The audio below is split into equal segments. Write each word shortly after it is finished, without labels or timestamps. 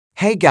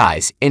Hey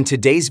guys, in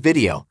today's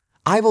video,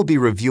 I will be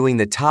reviewing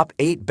the top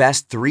 8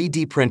 best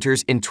 3D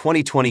printers in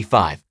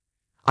 2025.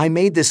 I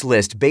made this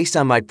list based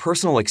on my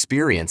personal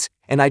experience,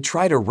 and I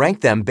try to rank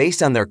them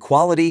based on their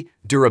quality,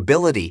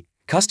 durability,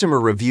 customer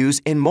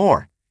reviews, and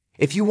more.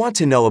 If you want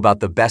to know about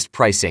the best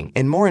pricing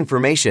and more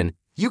information,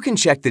 you can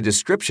check the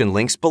description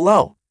links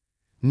below.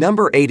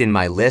 Number 8 in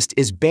my list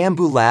is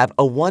Bambu Lab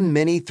A1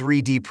 Mini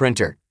 3D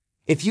printer.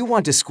 If you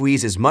want to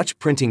squeeze as much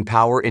printing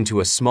power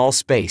into a small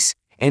space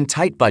and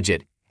tight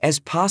budget as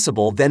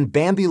possible, then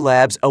Bambu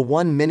Lab's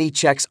A1 Mini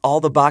checks all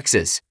the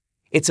boxes.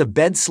 It's a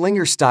bed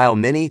slinger style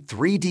mini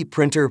 3D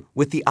printer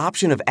with the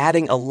option of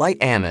adding a light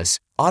AMS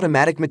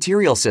automatic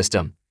material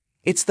system.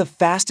 It's the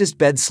fastest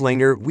bed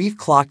slinger we've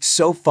clocked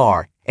so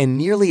far and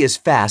nearly as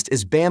fast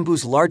as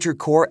Bambu's larger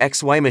core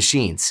XY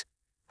machines.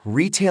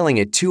 Retailing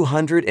at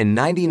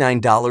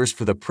 $299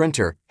 for the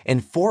printer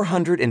and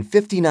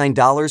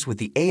 $459 with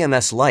the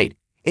AMS Lite,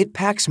 it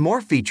packs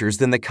more features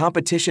than the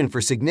competition for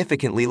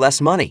significantly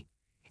less money.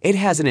 It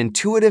has an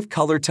intuitive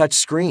color touch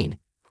screen,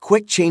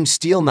 quick change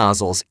steel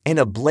nozzles, and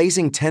a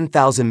blazing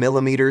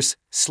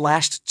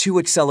 10,000mm/2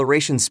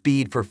 acceleration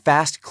speed for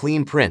fast,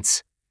 clean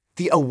prints.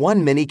 The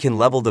A1 Mini can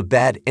level the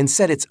bed and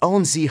set its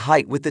own Z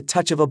height with the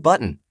touch of a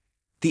button.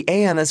 The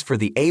AMS for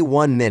the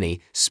A1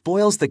 Mini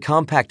spoils the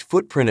compact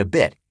footprint a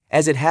bit,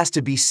 as it has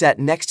to be set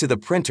next to the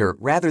printer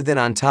rather than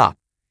on top.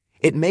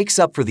 It makes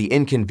up for the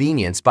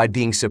inconvenience by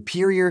being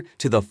superior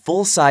to the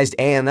full-sized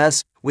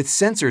AMS with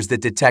sensors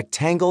that detect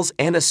tangles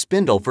and a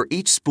spindle for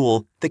each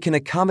spool that can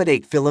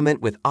accommodate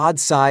filament with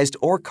odd-sized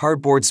or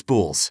cardboard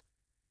spools.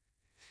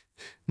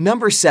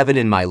 Number 7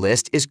 in my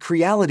list is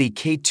Creality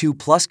K2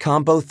 Plus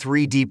Combo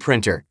 3D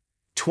printer.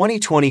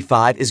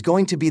 2025 is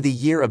going to be the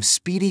year of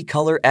speedy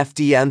color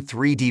FDM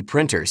 3D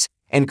printers,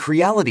 and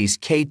Creality's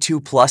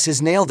K2 Plus has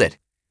nailed it.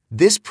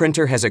 This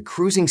printer has a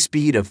cruising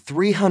speed of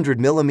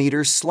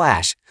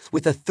 300mm/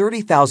 with a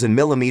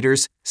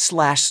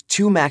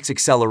 30,000mm/2 max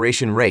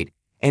acceleration rate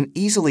and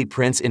easily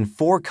prints in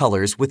 4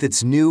 colors with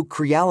its new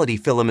Creality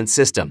filament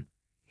system.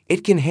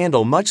 It can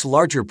handle much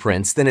larger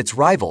prints than its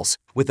rivals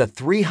with a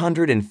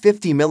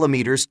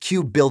 350mm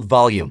cube build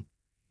volume.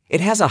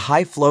 It has a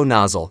high flow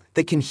nozzle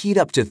that can heat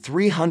up to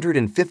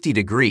 350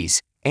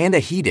 degrees and a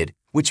heated,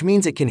 which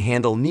means it can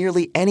handle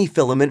nearly any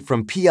filament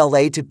from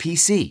PLA to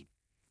PC.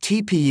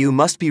 TPU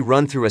must be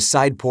run through a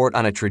side port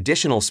on a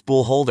traditional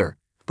spool holder,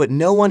 but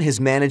no one has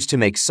managed to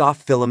make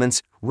soft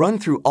filaments run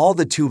through all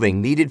the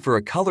tubing needed for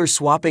a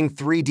color-swapping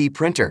 3D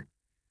printer.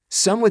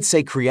 Some would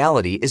say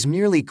Creality is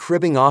merely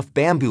cribbing off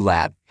Bambu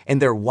Lab and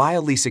their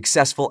wildly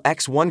successful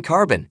X1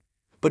 carbon,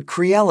 but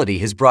Creality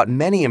has brought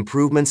many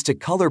improvements to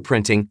color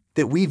printing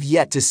that we've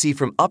yet to see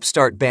from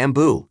upstart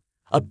Bambu.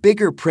 A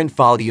bigger print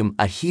volume,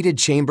 a heated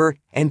chamber,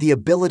 and the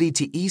ability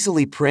to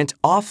easily print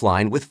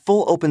offline with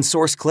full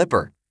open-source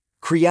clipper.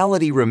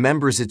 Creality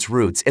remembers its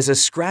roots as a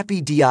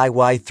scrappy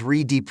DIY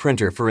 3D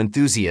printer for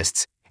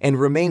enthusiasts and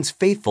remains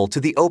faithful to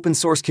the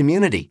open-source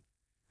community.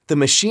 The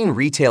machine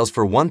retails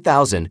for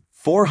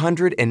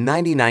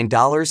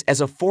 $1,499 as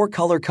a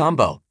 4-color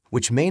combo,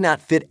 which may not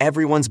fit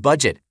everyone's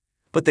budget.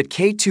 But the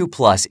K2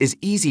 Plus is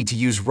easy to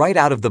use right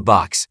out of the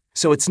box,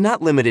 so it's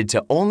not limited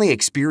to only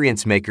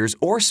experience makers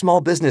or small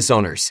business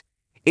owners.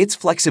 Its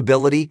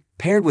flexibility,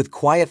 paired with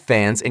quiet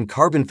fans and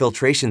carbon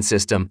filtration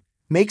system,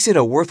 makes it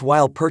a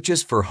worthwhile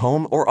purchase for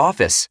home or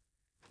office.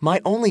 My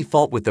only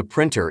fault with the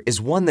printer is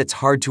one that's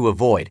hard to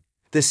avoid.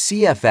 The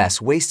CFS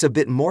wastes a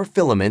bit more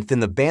filament than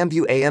the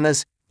Bambu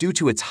AMS due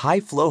to its high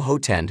flow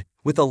hotend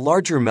with a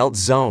larger melt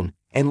zone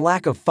and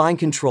lack of fine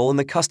control in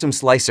the custom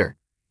slicer.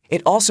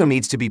 It also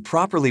needs to be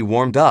properly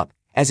warmed up,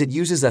 as it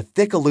uses a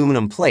thick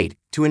aluminum plate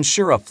to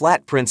ensure a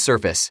flat print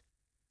surface.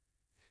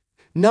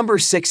 Number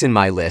 6 in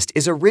my list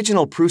is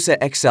original Prusa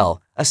XL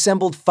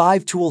assembled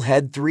 5-tool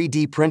head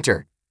 3D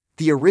printer.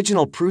 The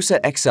original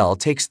Prusa XL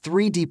takes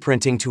 3D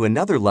printing to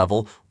another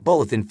level,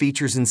 both in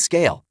features and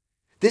scale.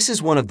 This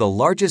is one of the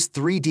largest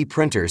 3D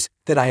printers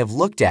that I have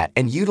looked at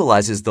and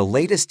utilizes the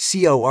latest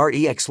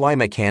COREXY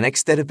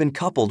mechanics that have been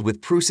coupled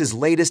with Prusa's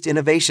latest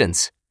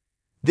innovations.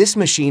 This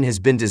machine has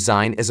been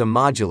designed as a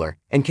modular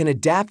and can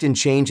adapt and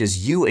change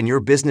as you and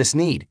your business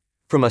need,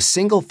 from a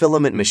single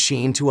filament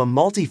machine to a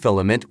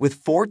multi-filament with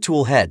 4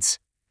 tool heads.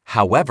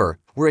 However,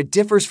 where it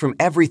differs from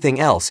everything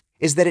else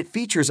is that it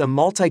features a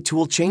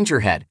multi-tool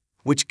changer head,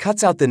 which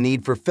cuts out the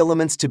need for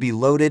filaments to be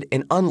loaded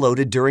and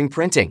unloaded during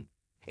printing.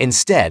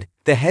 Instead,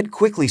 the head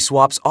quickly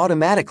swaps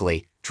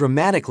automatically,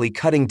 dramatically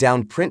cutting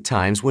down print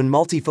times when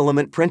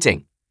multi-filament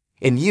printing.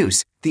 In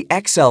use, the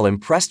XL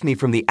impressed me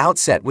from the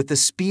outset with the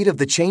speed of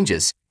the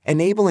changes,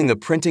 enabling the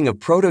printing of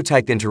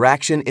prototype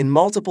interaction in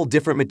multiple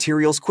different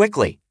materials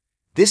quickly.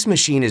 This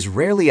machine is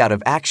rarely out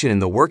of action in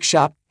the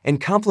workshop and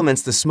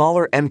complements the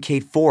smaller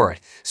MK4,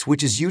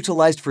 which is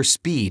utilized for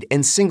speed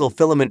and single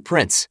filament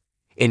prints.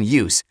 In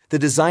use, the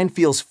design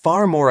feels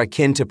far more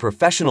akin to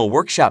professional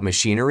workshop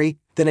machinery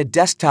than a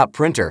desktop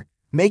printer,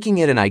 making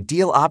it an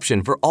ideal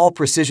option for all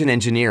precision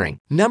engineering.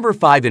 Number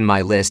 5 in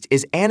my list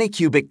is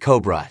Anycubic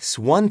Kobra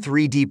S1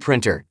 3D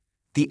printer.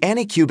 The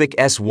Anicubic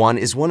S1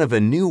 is one of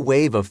a new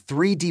wave of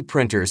 3D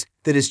printers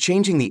that is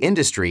changing the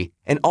industry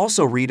and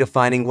also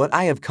redefining what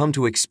I have come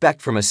to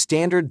expect from a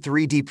standard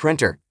 3D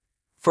printer.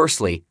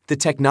 Firstly, the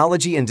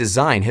technology and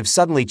design have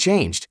suddenly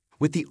changed,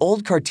 with the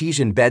old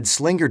Cartesian bed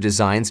slinger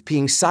designs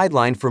being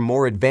sidelined for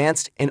more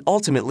advanced and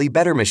ultimately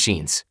better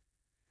machines.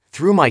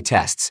 Through my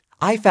tests,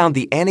 I found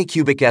the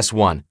Anycubic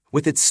S1,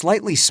 with its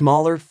slightly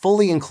smaller,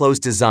 fully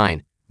enclosed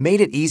design,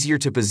 made it easier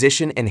to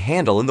position and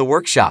handle in the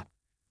workshop.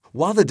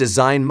 While the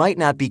design might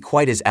not be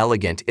quite as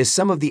elegant as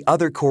some of the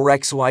other Cobra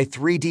XY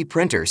 3D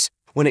printers,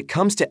 when it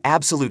comes to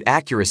absolute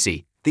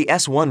accuracy, the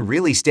S1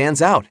 really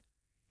stands out.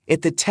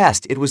 At the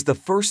test, it was the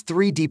first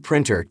 3D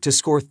printer to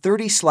score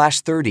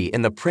 30/30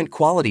 in the print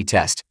quality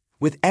test,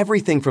 with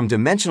everything from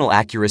dimensional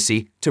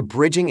accuracy to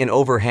bridging and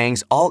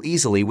overhangs all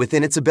easily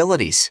within its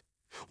abilities.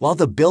 While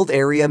the build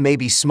area may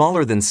be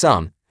smaller than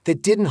some,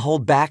 that didn't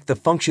hold back the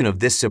function of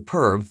this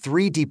superb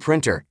 3D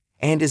printer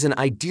and is an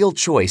ideal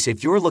choice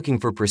if you're looking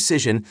for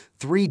precision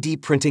 3D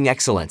printing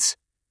excellence.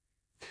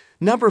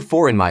 Number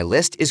 4 in my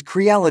list is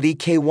Creality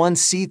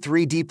K1C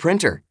 3D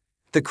printer.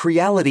 The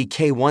Creality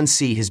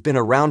K1C has been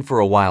around for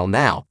a while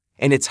now,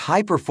 and its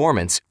high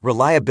performance,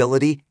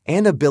 reliability,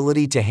 and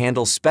ability to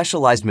handle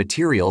specialized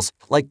materials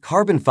like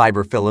carbon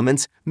fiber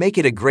filaments make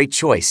it a great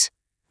choice.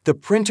 The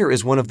printer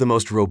is one of the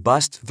most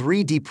robust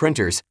 3D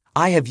printers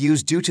I have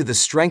used due to the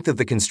strength of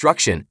the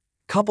construction.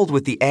 Coupled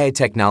with the AI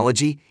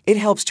technology, it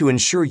helps to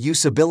ensure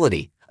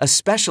usability,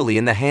 especially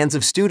in the hands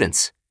of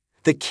students.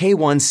 The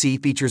K1C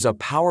features a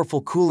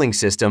powerful cooling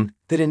system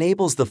that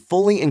enables the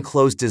fully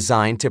enclosed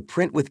design to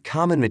print with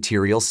common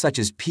materials such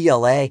as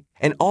PLA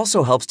and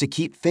also helps to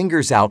keep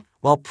fingers out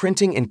while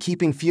printing and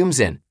keeping fumes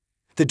in.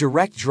 The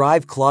direct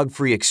drive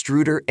clog-free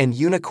extruder and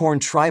unicorn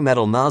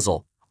tri-metal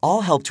nozzle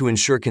all help to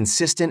ensure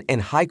consistent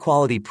and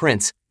high-quality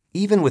prints,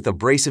 even with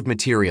abrasive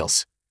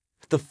materials.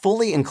 The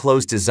fully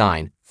enclosed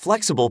design,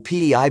 flexible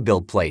PEI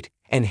build plate,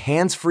 and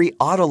hands-free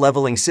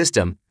auto-leveling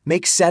system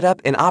make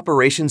setup and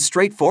operation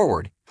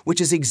straightforward,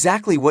 which is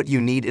exactly what you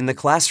need in the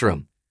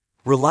classroom.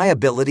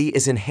 Reliability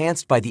is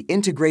enhanced by the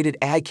integrated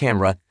AI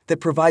camera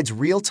that provides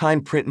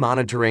real-time print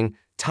monitoring,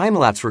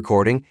 time-lapse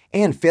recording,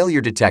 and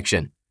failure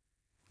detection.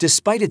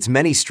 Despite its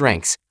many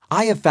strengths,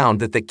 I have found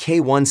that the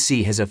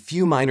K1C has a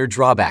few minor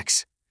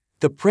drawbacks.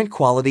 The print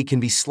quality can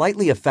be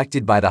slightly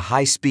affected by the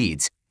high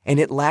speeds, and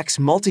it lacks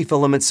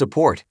multi-filament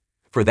support.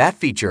 For that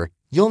feature,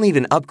 you'll need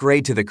an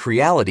upgrade to the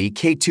Creality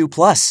K2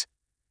 Plus.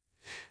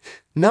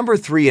 Number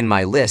 3 in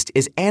my list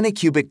is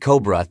Anycubic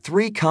Kobra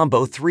 3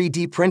 Combo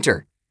 3D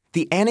printer.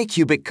 The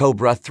Anycubic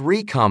Kobra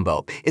 3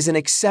 Combo is an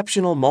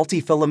exceptional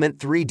multi-filament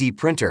 3D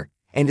printer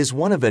and is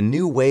one of a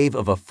new wave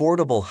of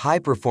affordable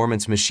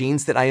high-performance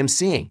machines that I am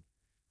seeing.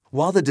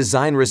 While the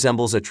design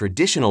resembles a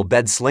traditional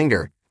bed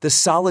slinger, the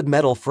solid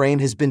metal frame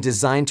has been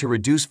designed to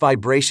reduce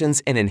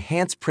vibrations and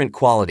enhance print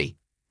quality.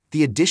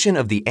 The addition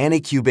of the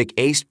Anycubic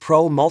Ace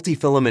Pro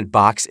multi-filament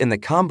box in the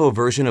combo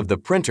version of the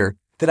printer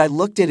that I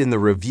looked at in the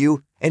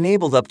review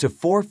enabled up to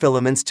 4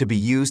 filaments to be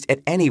used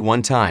at any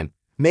one time,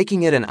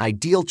 making it an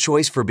ideal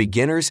choice for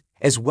beginners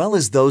as well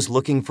as those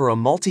looking for a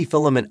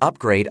multi-filament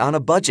upgrade on a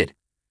budget.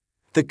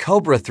 The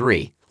Kobra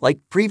 3, like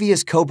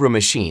previous Cobra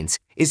machines,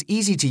 is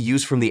easy to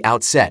use from the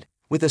outset,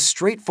 with a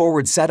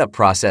straightforward setup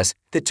process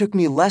that took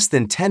me less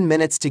than 10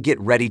 minutes to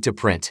get ready to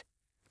print.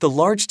 The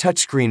large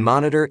touchscreen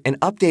monitor and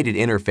updated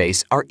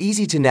interface are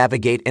easy to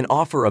navigate and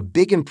offer a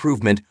big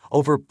improvement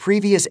over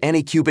previous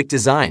Anycubic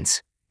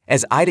designs.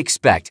 As I'd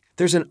expect,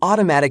 there's an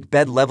automatic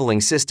bed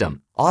leveling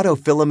system, auto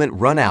filament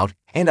runout,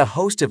 and a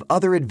host of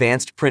other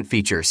advanced print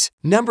features.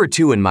 Number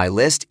 2 in my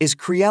list is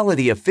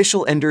Creality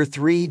Official Ender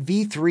 3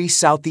 V3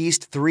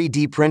 Southeast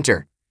 3D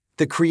printer.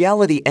 The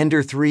Creality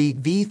Ender 3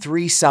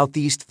 V3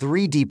 Southeast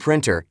 3D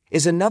printer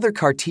is another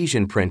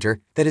Cartesian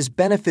printer that has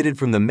benefited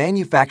from the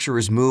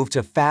manufacturer's move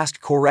to fast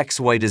Cobra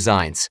XY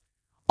designs.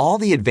 All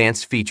the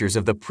advanced features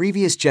of the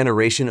previous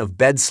generation of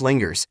bed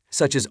slingers,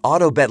 such as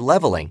auto bed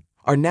leveling,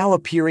 are now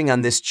appearing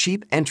on this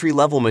cheap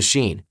entry-level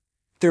machine.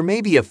 There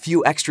may be a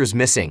few extras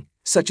missing,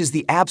 such as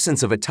the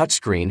absence of a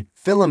touchscreen,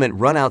 filament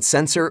runout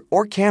sensor,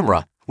 or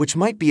camera, which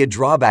might be a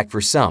drawback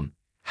for some.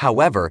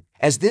 However,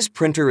 as this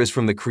printer is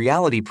from the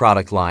Creality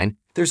product line,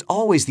 there's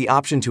always the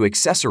option to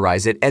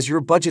accessorize it as your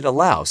budget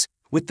allows,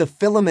 with the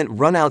filament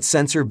runout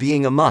sensor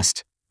being a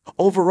must.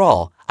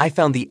 Overall, I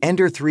found the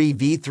Ender 3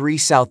 V3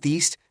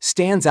 Southeast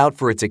stands out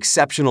for its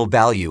exceptional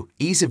value,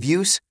 ease of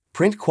use,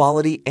 print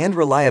quality, and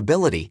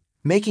reliability,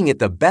 making it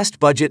the best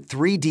budget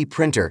 3D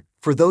printer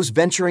for those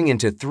venturing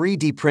into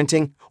 3D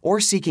printing or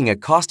seeking a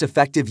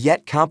cost-effective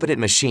yet competent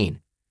machine.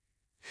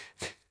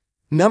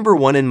 Number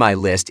 1 in my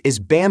list is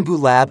Bambu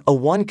Lab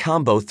A1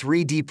 Combo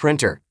 3D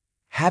printer.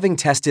 Having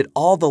tested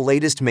all the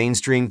latest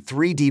mainstream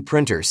 3D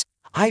printers,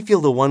 I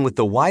feel the one with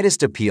the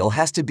widest appeal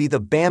has to be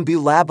the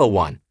Bambu Lab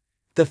A1.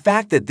 The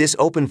fact that this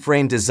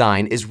open-frame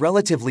design is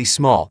relatively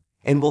small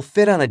and will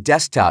fit on a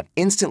desktop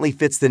instantly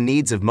fits the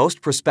needs of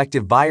most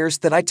prospective buyers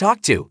that I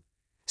talk to.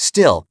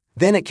 Still,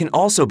 then it can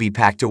also be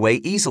packed away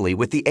easily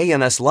with the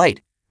A1S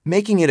Lite,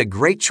 making it a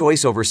great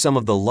choice over some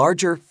of the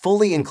larger,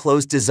 fully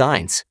enclosed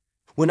designs.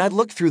 When I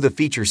looked through the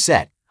feature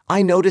set,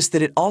 I noticed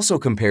that it also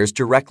compares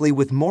directly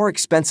with more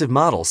expensive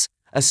models,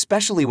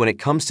 especially when it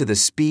comes to the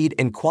speed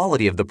and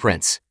quality of the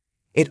prints.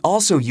 It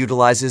also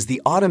utilizes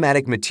the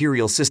Automatic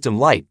Material System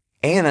Light,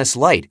 AMS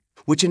Light,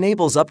 which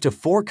enables up to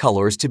 4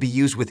 colors to be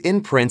used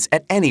within prints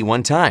at any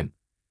one time.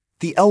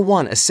 The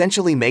L1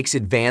 essentially makes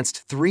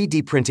advanced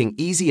 3D printing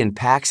easy and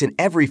packs in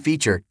every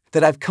feature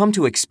that I've come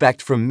to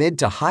expect from mid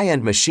to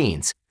high-end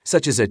machines,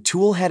 such as a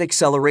tool head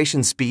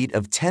acceleration speed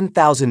of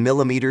 10,000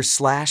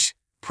 mm/,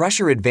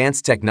 pressure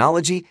advanced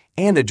technology,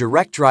 and a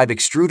direct drive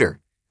extruder.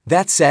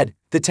 That said,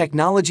 the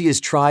technology is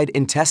tried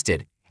and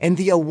tested, and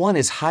the L1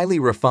 is highly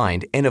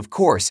refined and, of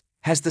course,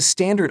 has the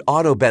standard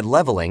auto bed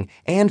leveling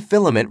and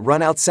filament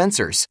runout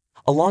sensors,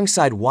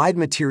 alongside wide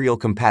material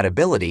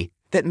compatibility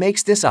that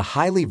makes this a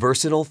highly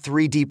versatile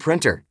 3D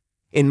printer.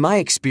 In my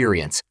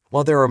experience,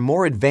 while there are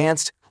more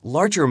advanced,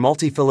 larger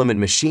multi-filament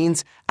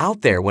machines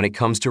out there when it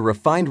comes to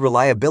refined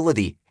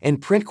reliability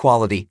and print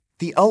quality,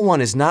 the L1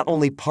 is not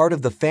only part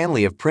of the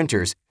family of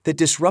printers that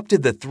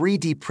disrupted the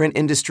 3D print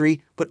industry,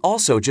 but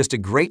also just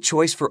a great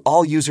choice for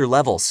all user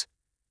levels.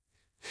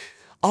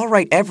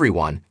 Alright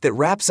everyone, that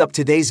wraps up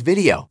today's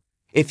video.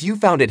 If you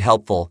found it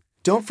helpful,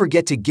 don't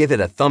forget to give it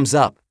a thumbs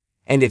up.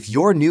 And if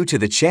you're new to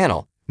the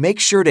channel,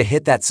 make sure to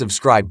hit that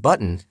subscribe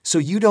button so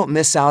you don't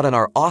miss out on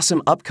our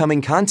awesome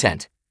upcoming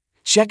content.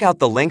 Check out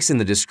the links in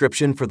the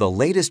description for the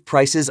latest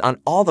prices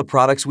on all the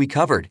products we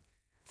covered.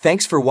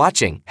 Thanks for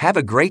watching, have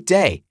a great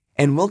day,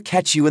 and we'll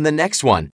catch you in the next one.